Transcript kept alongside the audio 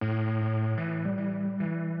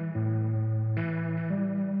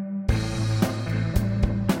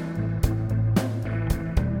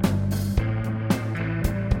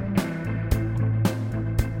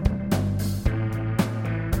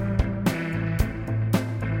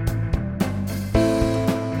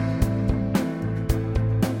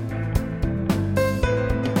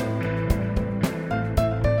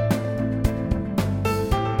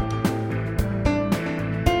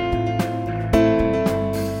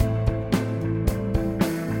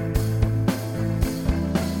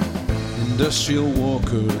Industrial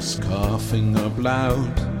walkers coughing up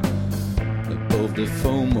loud above the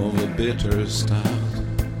foam of a bitter stout.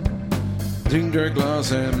 Drink their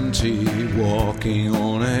glass empty, walking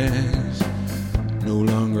on eggs, no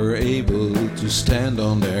longer able to stand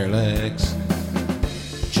on their legs.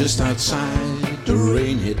 Just outside, the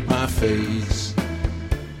rain hit my face,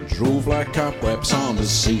 drove like cobwebs on the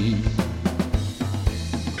sea.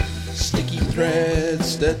 Sticky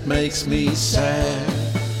threads that makes me sad,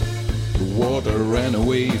 the water ran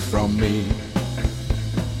away from me.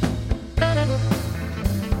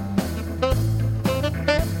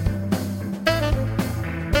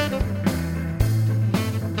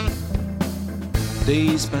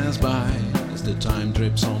 Days pass by as the time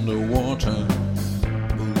drips on the water.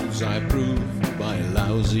 Booze I proved by a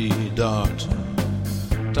lousy dart.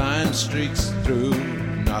 Time streaks through,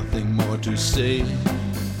 nothing more to say.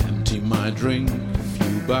 Empty my drink, a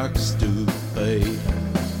few bucks to pay.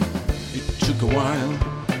 It took a while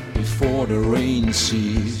before the rain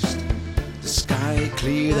ceased. The sky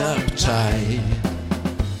cleared up tight.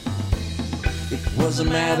 It was a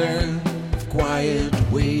matter of quiet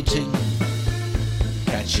waiting,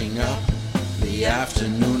 catching up the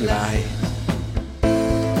afternoon light.